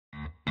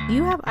Do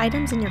you have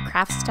items in your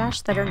craft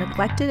stash that are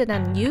neglected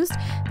and unused,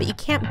 but you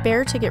can't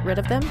bear to get rid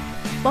of them?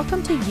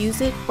 Welcome to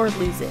Use It or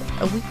Lose It,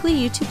 a weekly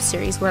YouTube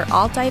series where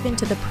I'll dive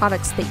into the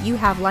products that you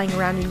have lying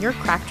around in your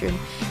craft room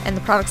and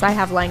the products I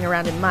have lying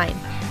around in mine.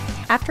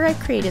 After I've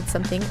created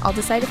something, I'll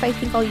decide if I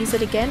think I'll use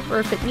it again or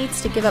if it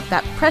needs to give up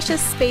that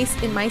precious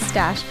space in my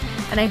stash,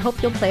 and I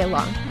hope you'll play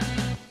along.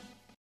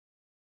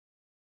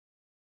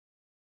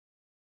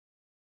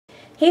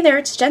 Hey there,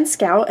 it's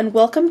Schow, and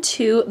welcome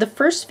to the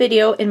first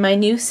video in my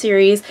new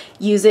series,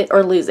 Use It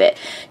or Lose It.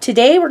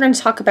 Today we're going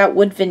to talk about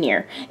wood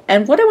veneer,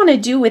 and what I want to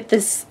do with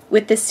this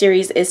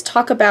series is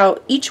talk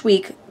about each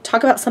week,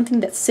 talk about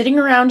something that's sitting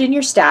around in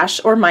your stash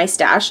or my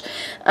stash,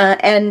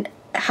 and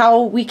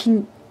how we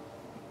can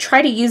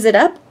try to use it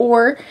up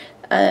or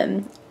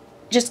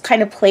just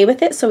kind of play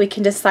with it so we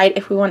can decide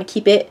if we want to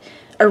keep it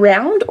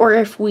around or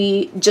if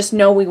we just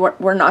know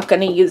we're not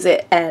going to use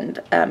it and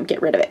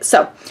get rid of it.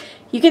 So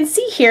you can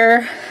see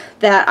here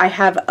that I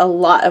have a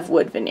lot of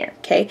wood veneer,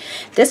 okay?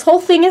 This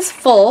whole thing is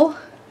full.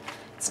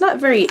 It's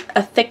not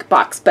a thick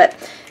box, but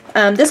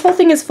this whole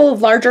thing is full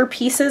of larger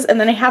pieces, and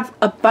then I have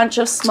a bunch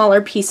of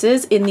smaller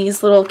pieces in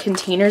these little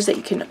containers that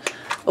you can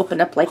open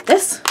up like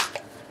this.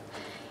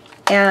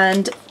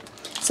 And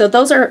so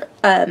those are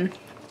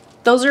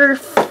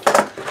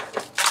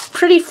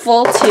pretty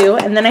full too,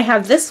 and then I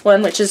have this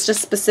one, which is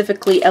just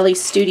specifically Ellie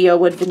Studio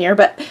wood veneer,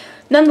 but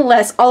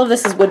nonetheless, all of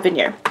this is wood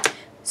veneer.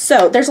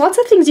 So there's lots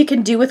of things you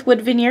can do with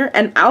wood veneer,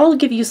 and I'll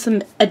give you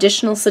some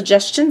additional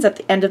suggestions at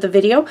the end of the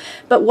video.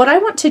 But what I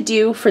want to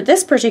do for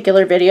this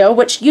particular video,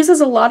 which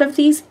uses a lot of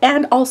these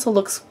and also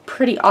looks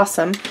pretty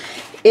awesome,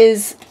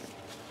 is,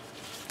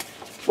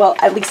 well,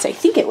 at least I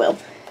think it will.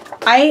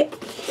 I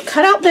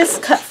cut out this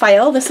cut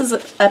file. This is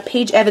a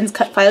Paige Evans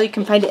cut file. You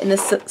can find it in the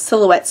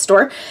Silhouette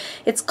store.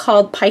 It's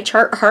called Pie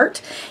Chart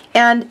Heart,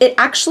 and it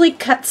actually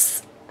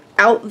cuts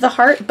out the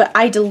heart, but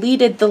I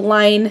deleted the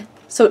line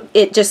so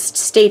it just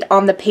stayed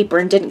on the paper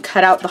and didn't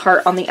cut out the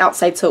heart on the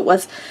outside, so it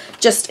was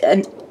just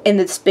in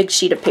this big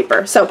sheet of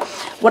paper. So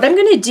what I'm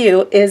going to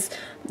do is,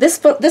 this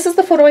is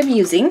the photo I'm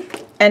using,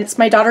 and it's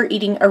my daughter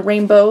eating a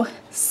rainbow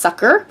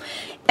sucker,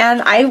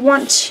 and I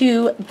want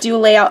to do a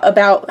layout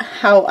about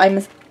how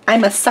I'm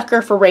a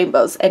sucker for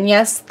rainbows, and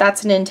yes,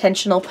 that's an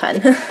intentional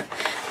pun.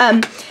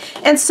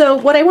 And so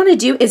what I want to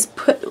do is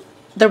put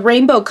the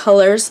rainbow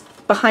colors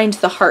behind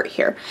the heart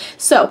here.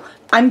 So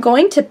I'm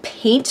going to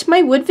paint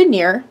my wood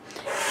veneer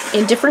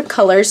in different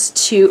colors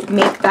to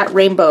make that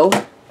rainbow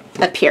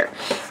appear.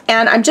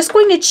 And I'm just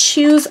going to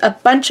choose a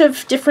bunch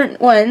of different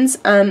ones.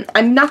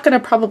 I'm not going to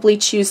probably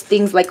choose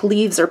things like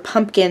leaves or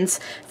pumpkins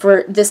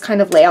for this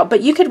kind of layout,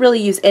 but you could really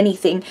use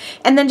anything.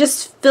 And then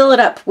just fill it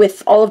up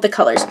with all of the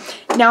colors.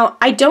 Now,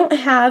 I don't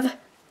have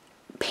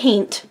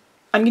paint.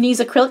 I'm going to use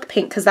acrylic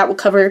paint because that will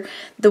cover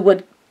the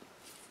wood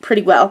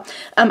pretty well.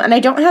 And I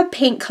don't have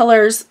paint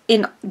colors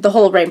in the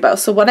whole rainbow.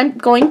 So what I'm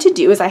going to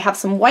do is I have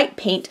some white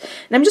paint,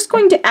 and I'm just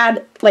going to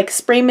add like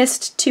spray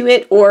mist to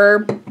it,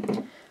 or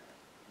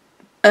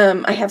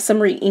I have some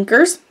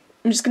re-inkers.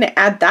 I'm just going to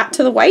add that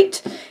to the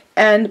white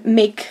and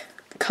make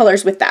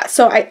colors with that.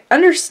 So I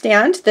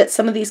understand that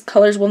some of these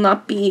colors will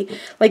not be,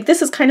 like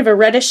this is kind of a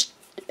reddish,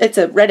 it's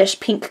a reddish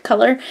pink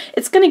color.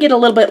 It's going to get a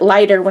little bit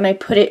lighter when I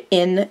put it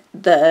in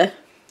the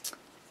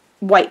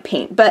white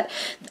paint, but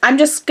I'm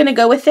just going to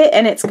go with it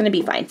and it's going to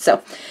be fine.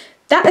 So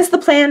that is the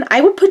plan. I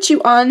will put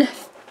you on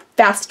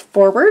fast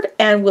forward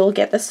and we'll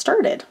get this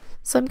started.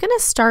 So I'm going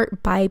to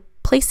start by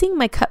placing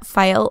my cut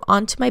file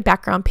onto my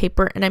background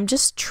paper, and I'm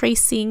just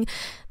tracing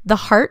the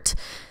heart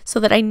so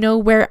that I know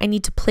where I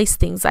need to place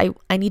things. I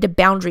need a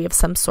boundary of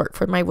some sort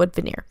for my wood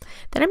veneer.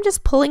 Then I'm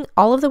just pulling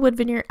all of the wood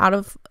veneer out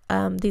of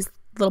these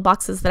little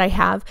boxes that I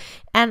have,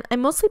 and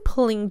I'm mostly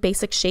pulling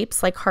basic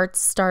shapes like hearts,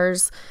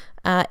 stars,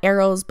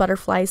 arrows,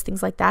 butterflies,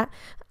 things like that.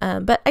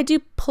 But I do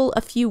pull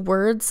a few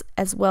words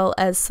as well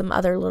as some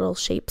other little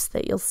shapes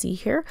that you'll see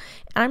here.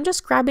 And I'm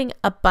just grabbing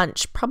a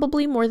bunch,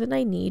 probably more than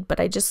I need, but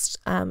I just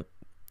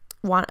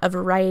want a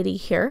variety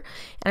here.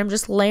 And I'm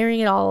just layering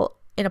it all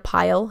in a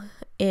pile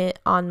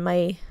on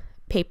my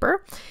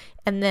paper.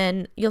 And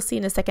then you'll see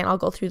in a second I'll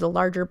go through the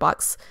larger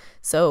box.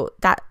 So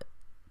that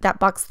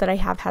box that I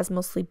have has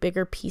mostly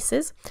bigger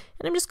pieces,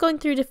 and I'm just going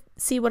through to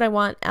see what I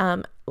want.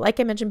 Like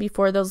I mentioned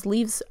before, those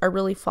leaves are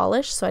really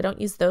fallish, so I don't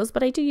use those,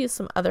 but I do use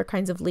some other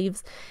kinds of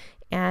leaves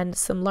and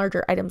some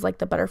larger items like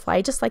the butterfly.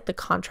 I just like the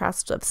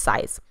contrast of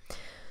size.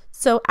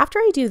 So after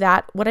I do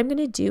that, what I'm going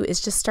to do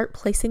is just start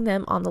placing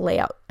them on the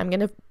layout. I'm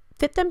going to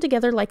fit them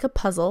together like a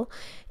puzzle,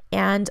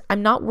 and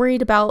I'm not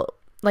worried about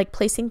like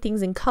placing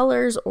things in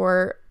colors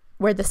or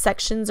where the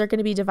sections are going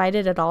to be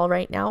divided at all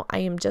right now. I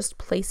am just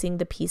placing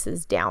the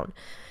pieces down.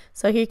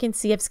 So here you can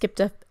see I've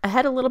skipped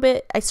ahead a little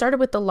bit. I started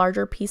with the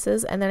larger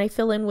pieces, and then I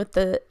fill in with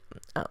the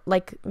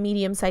like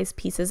medium-sized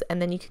pieces,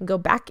 and then you can go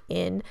back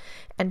in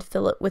and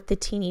fill it with the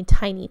teeny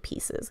tiny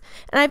pieces.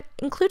 And I've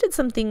included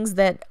some things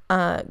that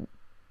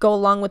go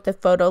along with the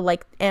photo,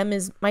 like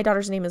my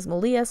daughter's name is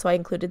Malia, so I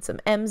included some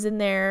M's in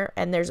there,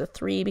 and there's a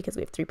 3 because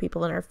we have 3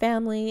 people in our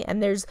family,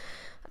 and there's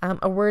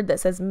a word that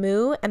says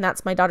moo, and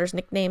that's my daughter's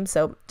nickname.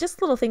 So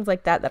just little things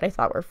like that that I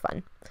thought were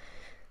fun.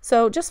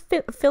 So just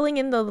filling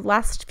in the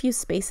last few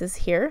spaces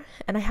here,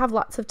 and I have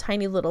lots of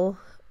tiny little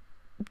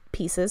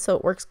pieces, so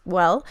it works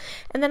well.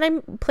 And then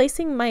I'm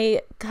placing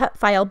my cut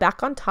file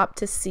back on top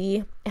to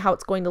see how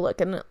it's going to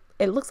look, and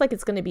it looks like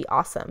it's going to be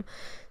awesome.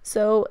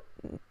 So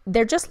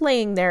they're just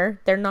laying there,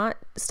 they're not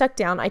stuck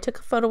down. I took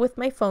a photo with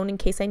my phone in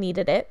case I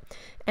needed it,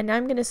 and now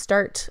I'm going to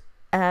start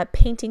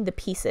painting the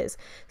pieces.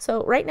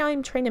 So right now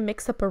I'm trying to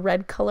mix up a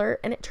red color,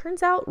 and it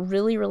turns out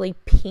really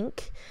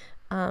pink.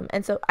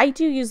 And so I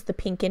do use the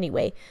pink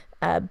anyway,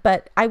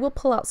 but I will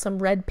pull out some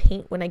red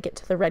paint when I get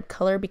to the red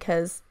color,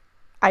 because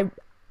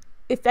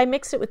if I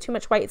mix it with too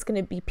much white, it's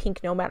going to be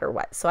pink no matter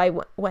what. So I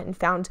went and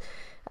found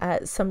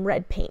some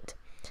red paint,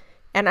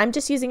 and I'm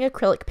just using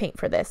acrylic paint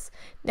for this.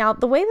 Now,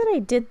 the way that I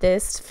did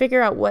this to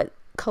figure out what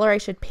color I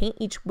should paint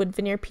each wood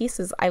veneer piece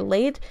is I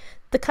laid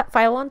the cut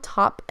file on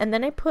top, and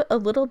then I put a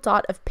little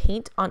dot of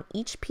paint on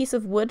each piece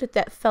of wood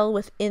that fell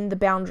within the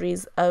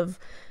boundaries of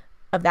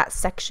that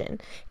section.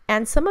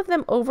 And some of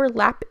them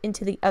overlap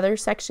into the other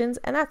sections,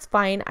 and that's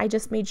fine. I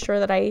just made sure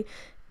that I,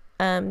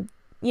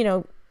 you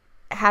know,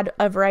 had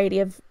a variety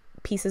of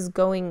pieces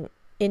going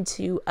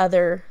into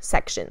other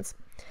sections.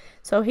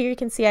 So here you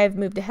can see I've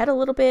moved ahead a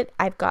little bit.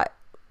 I've got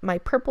my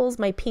purples,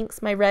 my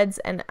pinks, my reds,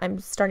 and I'm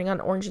starting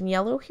on orange and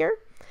yellow here.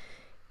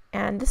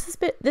 And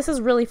this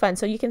is really fun.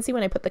 So you can see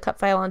when I put the cut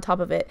file on top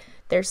of it,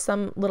 there's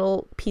some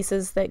little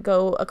pieces that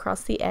go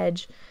across the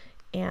edge,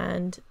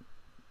 and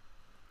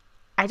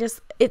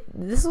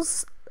this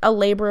was a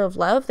labor of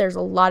love. There's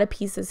a lot of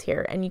pieces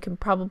here, and you can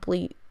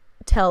probably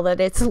tell that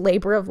it's a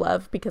labor of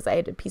love because I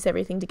had to piece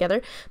everything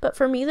together. But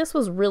for me, this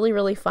was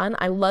really fun.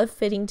 I love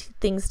fitting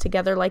things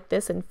together like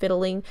this and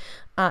fiddling.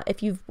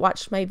 If you've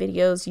watched my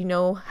videos, you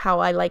know how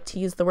I like to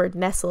use the word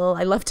nestle.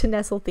 I love to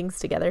nestle things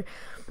together.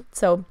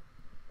 So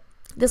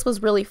this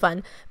was really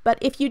fun. But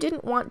if you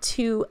didn't want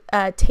to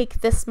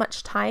take this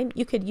much time,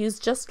 you could use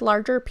just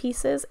larger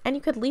pieces, and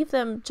you could leave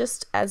them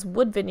just as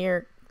wood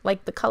veneer,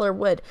 like the color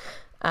wood.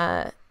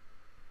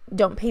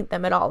 Don't paint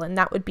them at all, and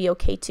that would be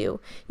okay too.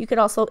 You could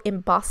also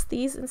emboss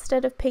these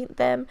instead of paint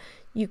them.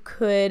 You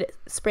could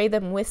spray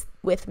them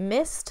with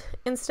mist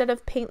instead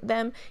of paint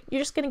them.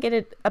 You're just going to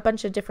get a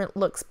bunch of different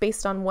looks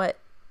based on what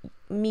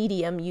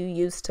medium you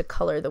use to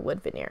color the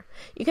wood veneer.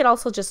 You could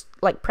also just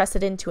like press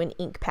it into an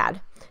ink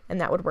pad, and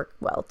that would work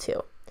well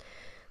too.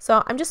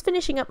 So I'm just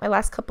finishing up my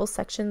last couple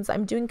sections.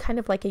 I'm doing kind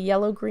of like a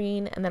yellow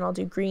green, and then I'll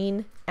do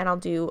green, and I'll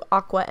do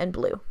aqua and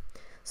blue.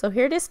 So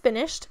here it is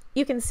finished.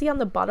 You can see on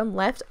the bottom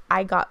left,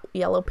 I got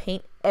yellow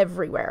paint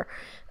everywhere.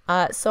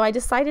 So I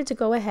decided to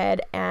go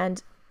ahead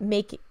and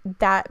make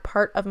that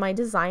part of my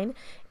design.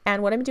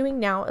 And what I'm doing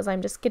now is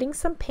I'm just getting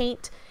some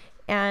paint,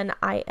 and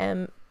I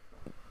am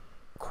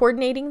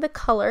coordinating the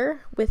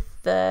color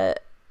with the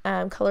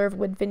color of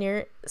wood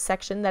veneer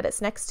section that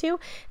it's next to. And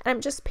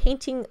I'm just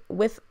painting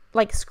with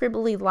like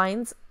scribbly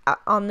lines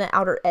on the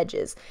outer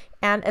edges,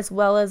 and as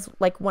well as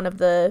like one of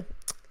the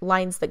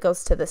lines that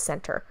goes to the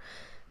center.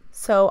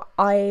 So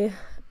I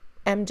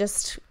am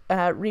just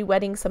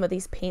re-wetting some of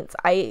these paints.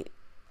 I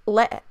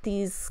let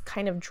these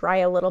kind of dry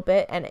a little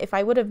bit, and if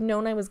I would have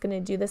known I was going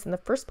to do this in the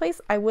first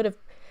place, I would have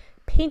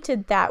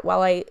painted that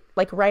while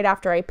right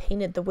after I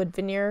painted the wood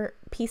veneer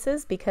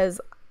pieces,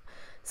 because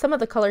some of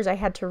the colors I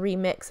had to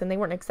remix and they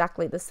weren't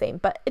exactly the same,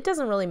 but it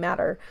doesn't really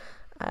matter.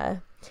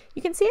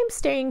 You can see I'm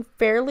staying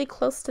fairly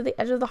close to the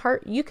edge of the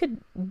heart. You could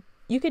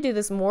do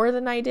this more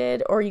than I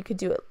did, or you could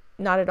do it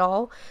not at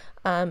all.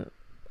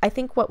 I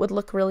think what would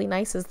look really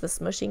nice is the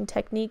smushing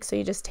technique. So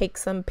you just take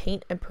some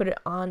paint and put it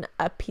on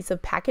a piece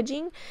of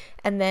packaging,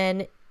 and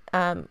then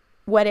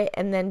wet it,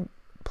 and then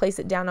place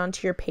it down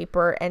onto your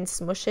paper and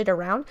smush it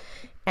around.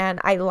 And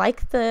I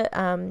like the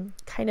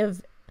kind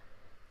of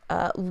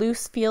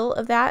loose feel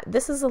of that.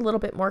 This is a little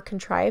bit more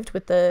contrived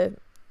with the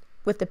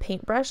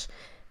paintbrush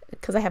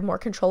because I have more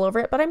control over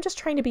it, but I'm just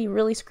trying to be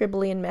really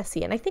scribbly and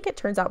messy, and I think it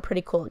turns out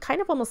pretty cool. It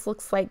kind of almost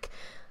looks like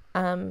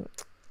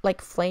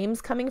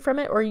flames coming from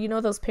it, or you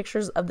know those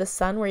pictures of the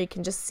sun where you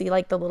can just see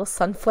like the little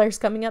sun flares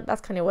coming up.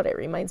 That's kind of what it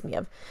reminds me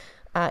of,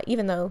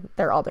 even though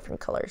they're all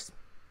different colors.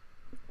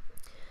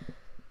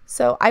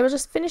 So I will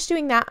just finish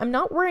doing that. I'm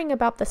not worrying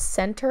about the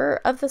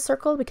center of the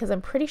circle because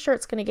I'm pretty sure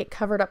it's going to get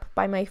covered up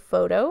by my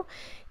photo.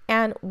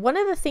 And one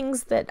of the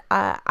things that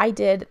I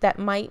did that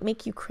might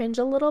make you cringe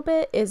a little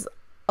bit is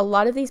a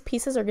lot of these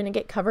pieces are going to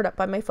get covered up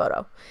by my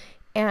photo.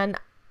 And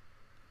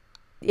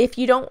if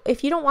you don't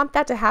want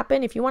that to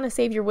happen, if you want to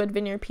save your wood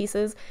veneer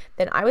pieces,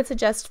 then I would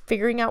suggest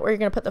figuring out where you're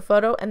going to put the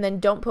photo, and then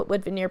don't put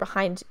wood veneer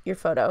behind your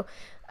photo.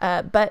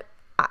 But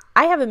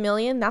I have a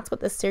million. That's what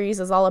this series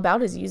is all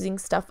about, is using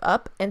stuff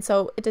up. And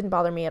so it didn't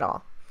bother me at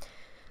all.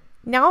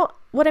 Now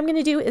what I'm going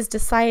to do is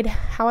decide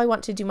how I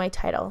want to do my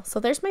title. So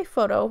there's my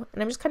photo,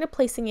 and I'm just kind of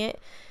placing it,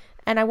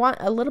 and I want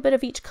a little bit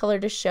of each color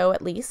to show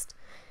at least.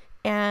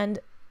 And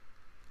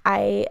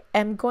I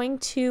am going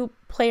to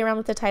play around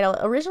with the title.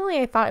 Originally,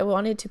 I thought I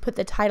wanted to put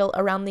the title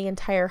around the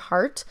entire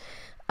heart.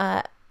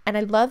 And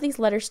I love these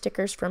letter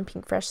stickers from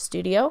Pink Fresh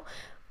Studio.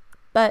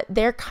 but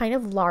they're kind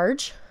of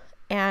large,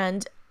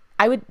 and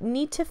I would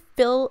need to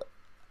fill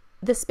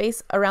the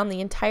space around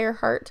the entire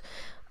heart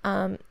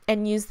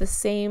and use the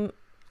same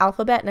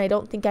alphabet, and I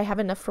don't think I have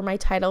enough for my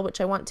title, which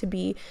I want to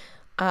be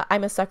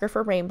I'm a sucker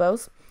for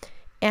rainbows.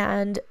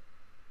 And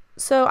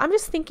so I'm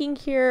just thinking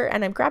here,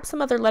 and I've grabbed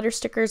some other letter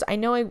stickers. I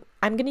know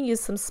I'm going to use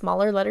some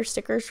smaller letter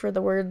stickers for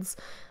the words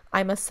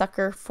I'm a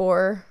sucker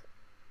for,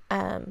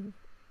 and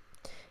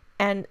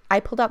I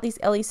pulled out these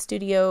LE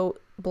Studio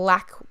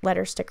black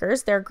letter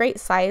stickers. They're a great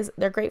size.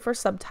 They're great for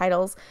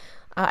subtitles.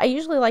 I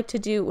usually like to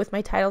do with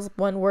my titles,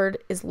 one word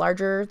is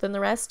larger than the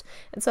rest.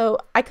 And so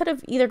I could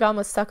have either gone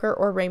with sucker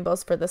or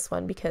rainbows for this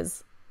one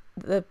because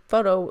the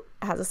photo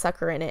has a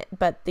sucker in it,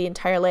 but the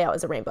entire layout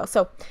is a rainbow.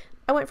 So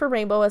I went for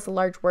rainbow as a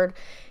large word.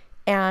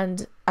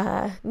 And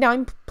now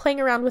I'm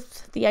playing around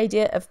with the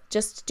idea of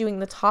just doing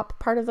the top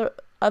part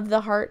of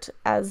the heart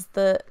as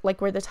like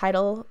where the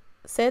title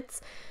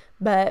sits,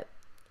 but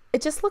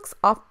it just looks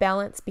off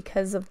balance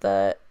because of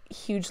the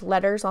huge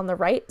letters on the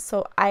right,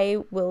 so I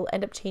will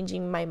end up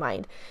changing my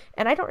mind.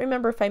 And I don't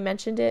remember if I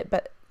mentioned it,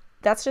 but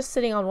that's just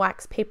sitting on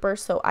wax paper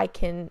so I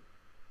can,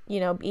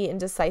 be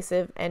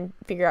indecisive and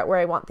figure out where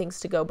I want things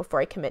to go before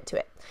I commit to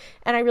it.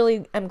 And I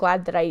really am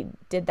glad that I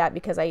did that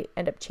because I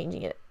end up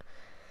changing it.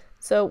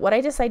 So what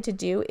I decide to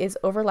do is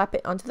overlap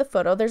it onto the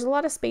photo. There's a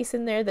lot of space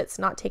in there that's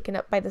not taken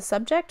up by the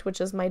subject,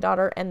 which is my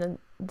daughter and then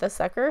the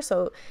sucker,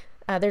 so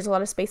there's a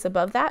lot of space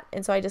above that,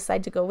 and so I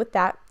decided to go with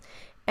that.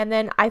 And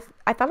then I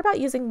thought about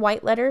using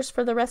white letters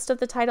for the rest of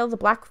the title. The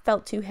black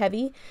felt too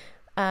heavy,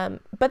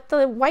 but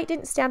the white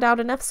didn't stand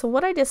out enough. So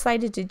what I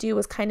decided to do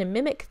was kind of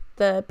mimic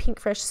the Pink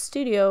Fresh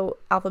Studio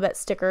alphabet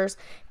stickers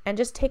and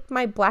just take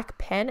my black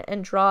pen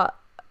and draw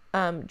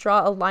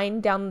a line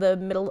down the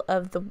middle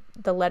of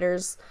the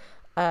letters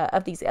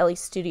of these LE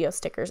Studio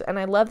stickers. And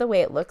I love the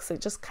way it looks.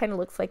 It just kind of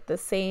looks like the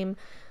same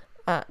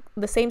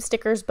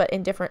stickers but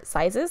in different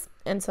sizes.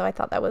 And so I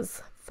thought that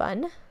was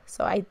fun.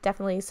 So I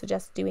definitely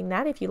suggest doing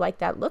that if you like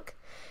that look.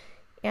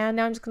 And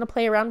now I'm just going to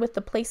play around with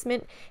the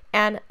placement.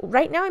 And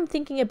right now I'm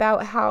thinking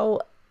about how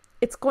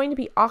it's going to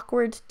be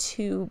awkward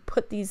to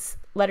put these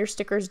letter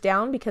stickers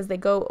down because they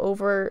go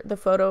over the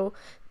photo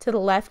to the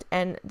left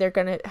and they're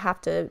going to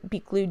have to be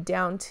glued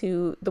down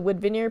to the wood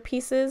veneer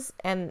pieces,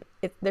 and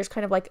there's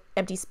kind of like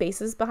empty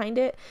spaces behind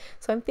it.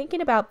 So I'm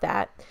thinking about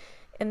that.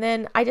 And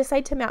then I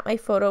decide to mount my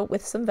photo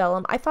with some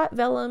vellum. I thought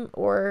vellum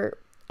or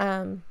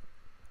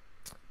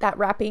that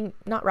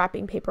not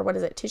wrapping paper, what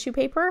is it, tissue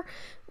paper,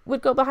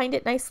 would go behind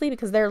it nicely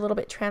because they're a little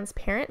bit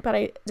transparent, but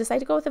I decided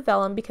to go with the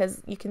vellum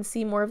because you can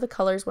see more of the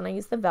colors when I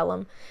use the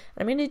vellum. And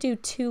I'm going to do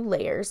 2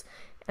 layers,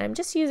 and I'm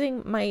just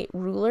using my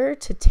ruler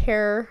to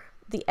tear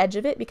the edge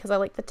of it because I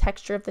like the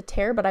texture of the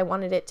tear, but I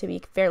wanted it to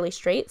be fairly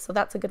straight, so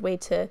that's a good way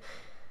to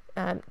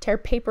tear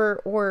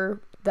paper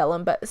or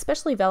vellum, but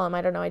especially vellum.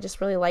 I don't know, I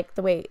just really like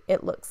the way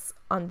it looks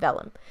on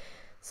vellum.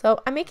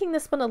 So I'm making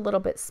this one a little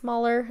bit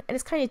smaller, and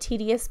it's kind of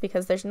tedious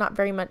because there's not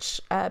very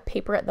much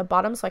paper at the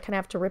bottom, so I kind of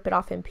have to rip it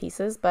off in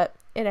pieces, but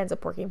it ends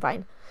up working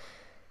fine.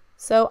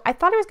 So I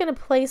thought I was going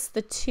to place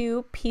the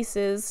 2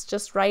 pieces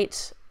just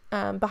right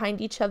behind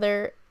each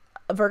other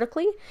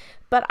vertically,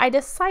 but I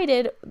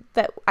decided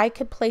that I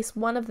could place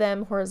one of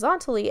them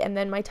horizontally and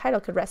then my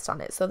title could rest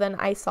on it. So then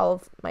I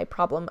solve my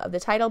problem of the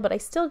title, but I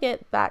still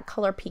get that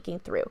color peeking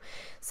through.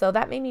 So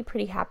that made me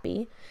pretty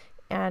happy,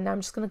 and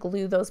I'm just going to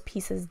glue those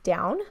pieces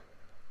down.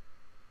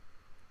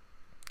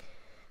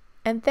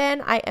 And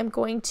then I am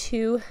going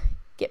to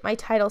get my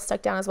title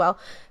stuck down as well.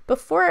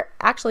 Before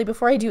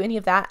I do any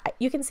of that,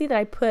 you can see that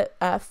I put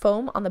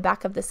foam on the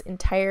back of this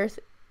entire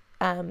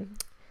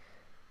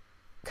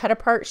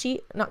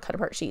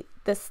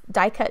this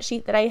die cut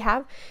sheet that I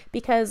have,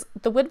 because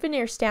the wood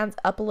veneer stands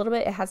up a little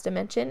bit, it has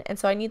dimension, and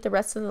so I need the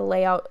rest of the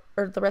layout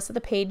or the rest of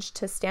the page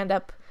to stand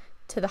up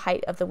to the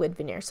height of the wood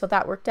veneer. So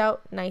that worked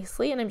out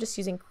nicely, and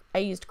I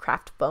used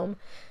craft foam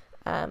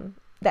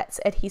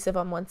that's adhesive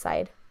on one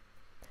side.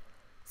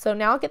 So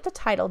now I'll get the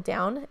title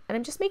down, and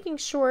I'm just making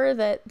sure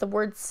that the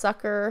word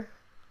sucker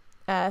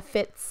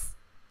fits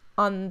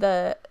at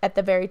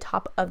the very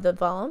top of the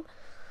vellum.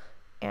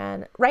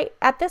 And right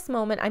at this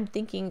moment, I'm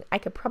thinking I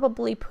could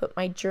probably put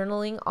my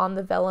journaling on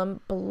the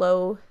vellum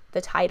below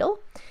the title.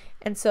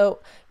 And so,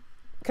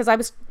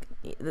 because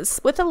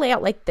with a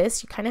layout like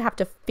this, you kind of have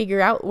to figure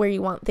out where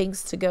you want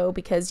things to go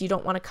because you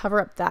don't want to cover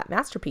up that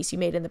masterpiece you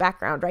made in the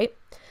background, right?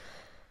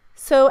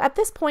 So at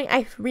this point,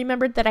 I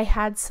remembered that I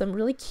had some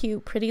really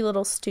cute, pretty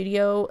little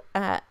studio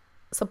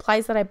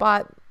supplies that I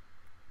bought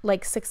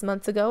like 6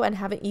 months ago and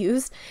haven't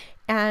used,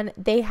 and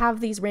they have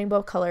these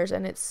rainbow colors,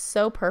 and it's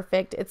so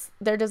perfect.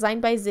 They're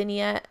designed by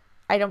Zinnia.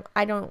 I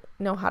don't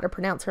know how to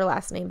pronounce her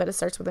last name, but it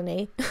starts with an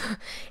A.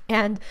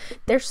 And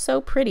they're so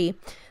pretty.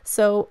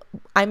 So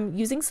I'm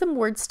using some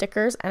word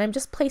stickers, and I'm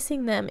just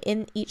placing them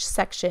in each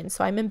section.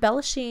 So I'm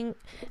embellishing.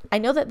 I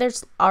know that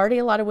there's already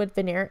a lot of wood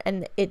veneer,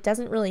 and it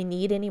doesn't really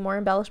need any more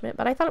embellishment,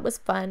 but I thought it was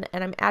fun,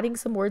 and I'm adding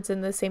some words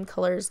in the same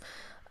colors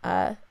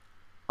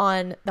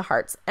on the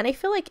hearts. And I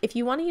feel like if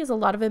you want to use a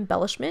lot of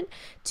embellishment,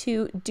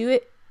 to do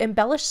it,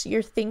 embellish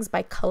your things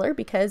by color,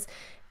 because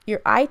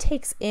your eye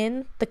takes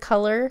in the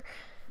color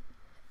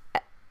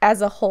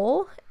as a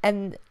whole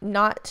and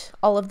not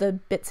all of the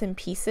bits and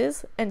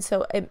pieces, and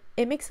so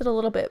it makes it a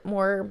little bit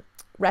more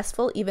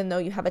restful even though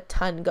you have a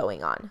ton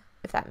going on,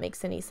 if that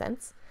makes any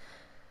sense.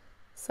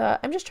 So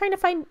I'm just trying to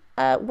find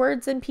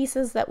words and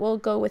pieces that will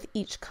go with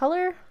each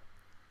color,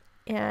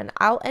 and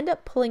I'll end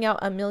up pulling out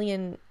a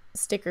million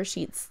sticker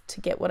sheets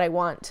to get what I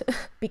want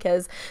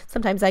because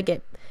sometimes I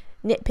get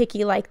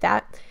nitpicky like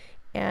that.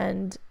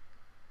 And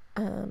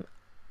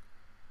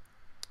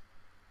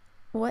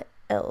what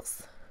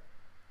else?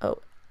 Oh,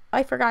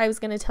 I forgot I was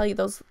going to tell you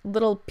those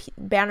little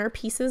banner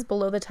pieces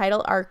below the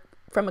title are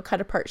from a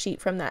cut apart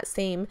sheet from that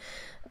same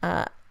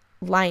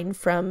line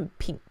from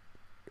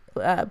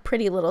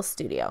Pretty Little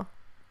Studio.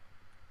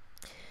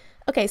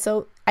 Okay,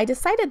 so I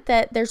decided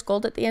that there's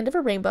gold at the end of a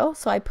rainbow,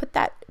 so I put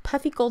that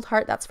puffy gold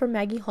heart, that's from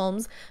Maggie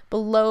Holmes,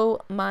 below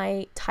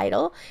my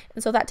title,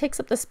 and so that takes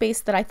up the space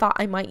that I thought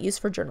I might use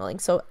for journaling.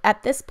 So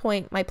at this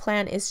point, my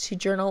plan is to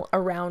journal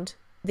around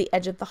the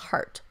edge of the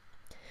heart.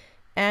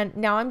 And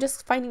now I'm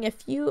just finding a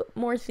few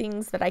more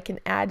things that I can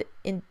add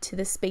into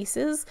the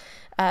spaces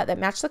that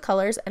match the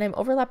colors, and I'm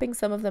overlapping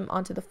some of them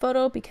onto the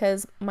photo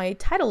because my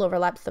title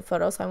overlaps the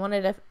photo, so I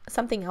wanted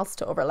something else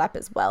to overlap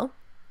as well.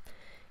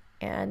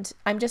 And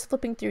I'm just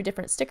flipping through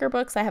different sticker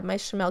books. I have my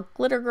Shimelle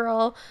Glitter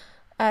Girl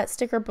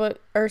sticker book,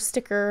 or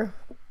sticker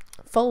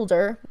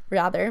folder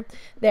rather,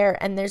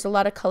 there, and there's a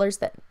lot of colors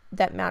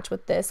that match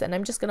with this, and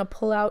I'm just going to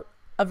pull out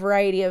a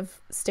variety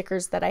of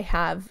stickers that I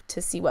have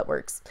to see what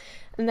works.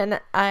 And then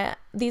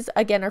these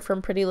again are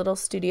from Pretty Little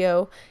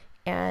Studio,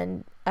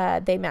 and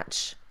they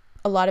match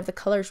a lot of the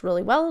colors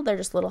really well. They're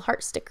just little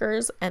heart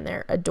stickers and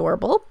they're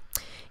adorable.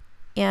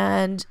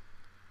 And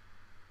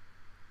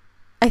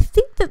I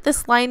think that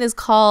this line is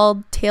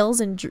called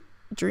Tales and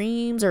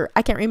Dreams, or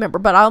I can't remember,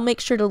 but I'll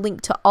make sure to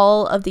link to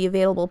all of the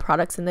available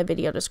products in the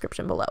video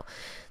description below.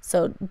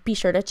 So be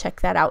sure to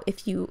check that out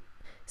if you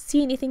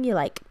see anything you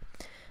like.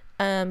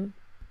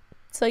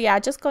 So yeah,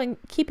 just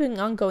keeping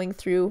on going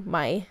through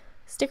my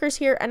stickers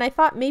here, and I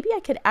thought maybe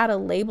I could add a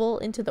label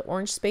into the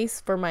orange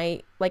space for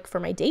my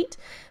date,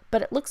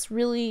 but it looks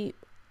really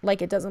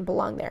like it doesn't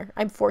belong there.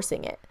 I'm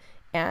forcing it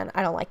and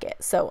I don't like it,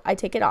 so I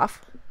take it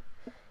off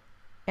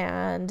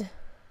and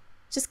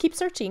just keep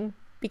searching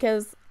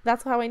because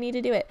that's how I need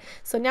to do it.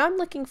 So now I'm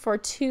looking for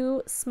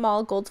 2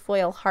 small gold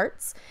foil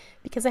hearts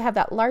because I have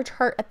that large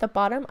heart at the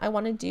bottom. I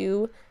want to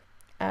do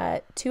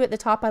 2 at the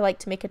top. I like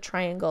to make a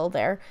triangle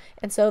there,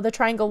 and so the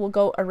triangle will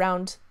go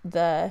around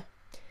the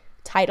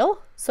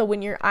title, so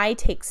when your eye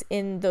takes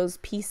in those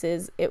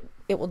pieces, it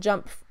will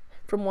jump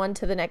from one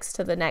to the next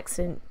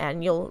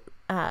and you'll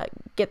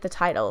get the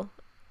title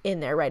in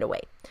there right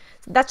away.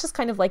 So that's just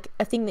kind of like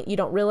a thing that you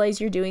don't realize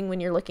you're doing when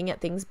you're looking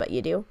at things, but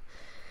you do.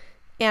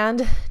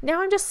 And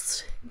now I'm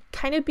just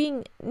kind of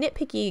being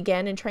nitpicky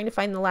again and trying to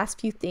find the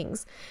last few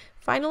things.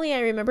 Finally, I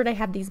remembered I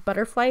had these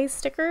butterfly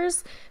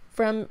stickers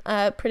from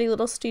Pretty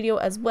Little Studio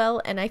as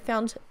well, and I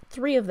found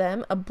 3 of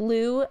them, a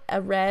blue,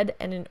 a red,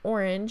 and an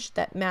orange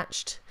that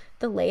matched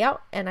the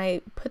layout, and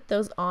I put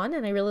those on,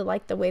 and I really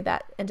liked the way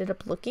that ended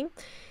up looking.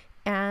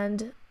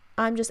 And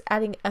I'm just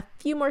adding a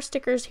few more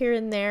stickers here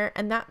and there,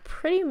 and that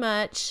pretty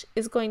much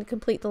is going to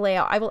complete the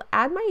layout. I will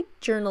add my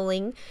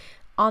journaling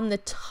on the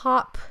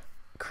top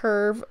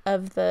curve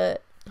of the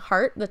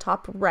heart, the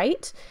top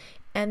right,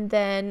 and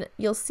then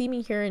you'll see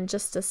me here in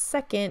just a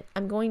second.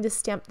 I'm going to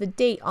stamp the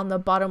date on the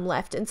bottom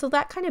left, and so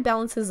that kind of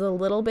balances a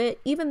little bit.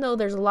 Even though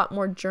there's a lot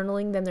more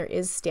journaling than there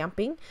is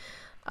stamping,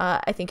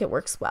 I think it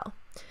works well.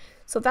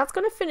 So that's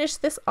going to finish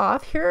this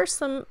off. Here are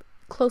some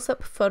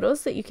close-up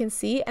photos that you can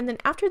see, and then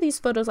after these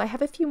photos I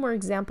have a few more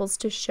examples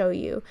to show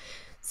you.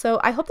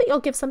 So I hope that you'll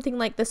give something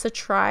like this a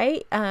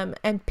try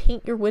and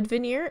paint your wood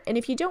veneer. And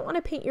if you don't want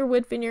to paint your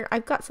wood veneer,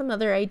 I've got some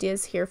other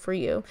ideas here for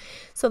you.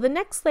 So the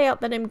next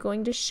layout that I'm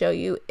going to show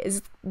you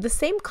is the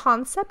same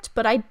concept,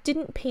 but I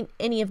didn't paint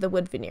any of the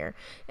wood veneer,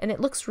 and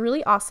it looks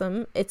really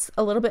awesome. It's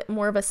a little bit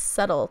more of a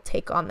subtle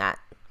take on that.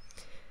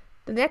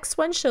 The next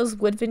one shows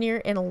wood veneer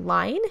in a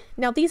line.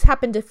 Now these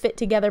happen to fit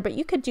together, but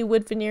you could do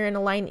wood veneer in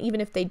a line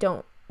even if they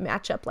don't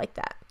match up like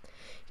that.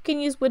 You can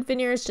use wood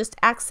veneer as just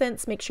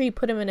accents. Make sure you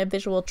put them in a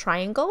visual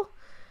triangle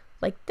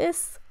like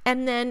this.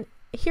 And then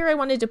here I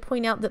wanted to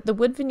point out that the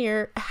wood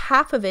veneer,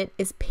 half of it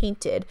is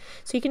painted.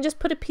 So you can just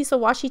put a piece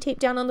of washi tape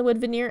down on the wood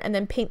veneer and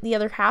then paint the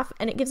other half,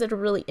 and it gives it a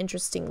really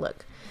interesting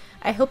look.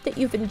 I hope that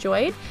you've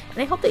enjoyed,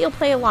 and I hope that you'll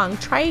play along.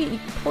 Try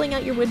pulling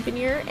out your wood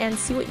veneer and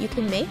see what you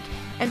can make.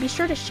 And be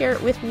sure to share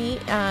it with me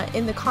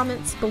in the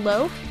comments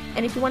below.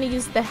 And if you want to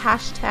use the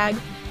hashtag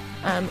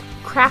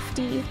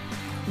crafty,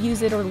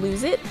 use it or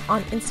lose it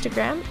on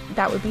Instagram,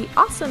 that would be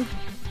awesome.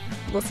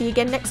 We'll see you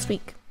again next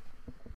week.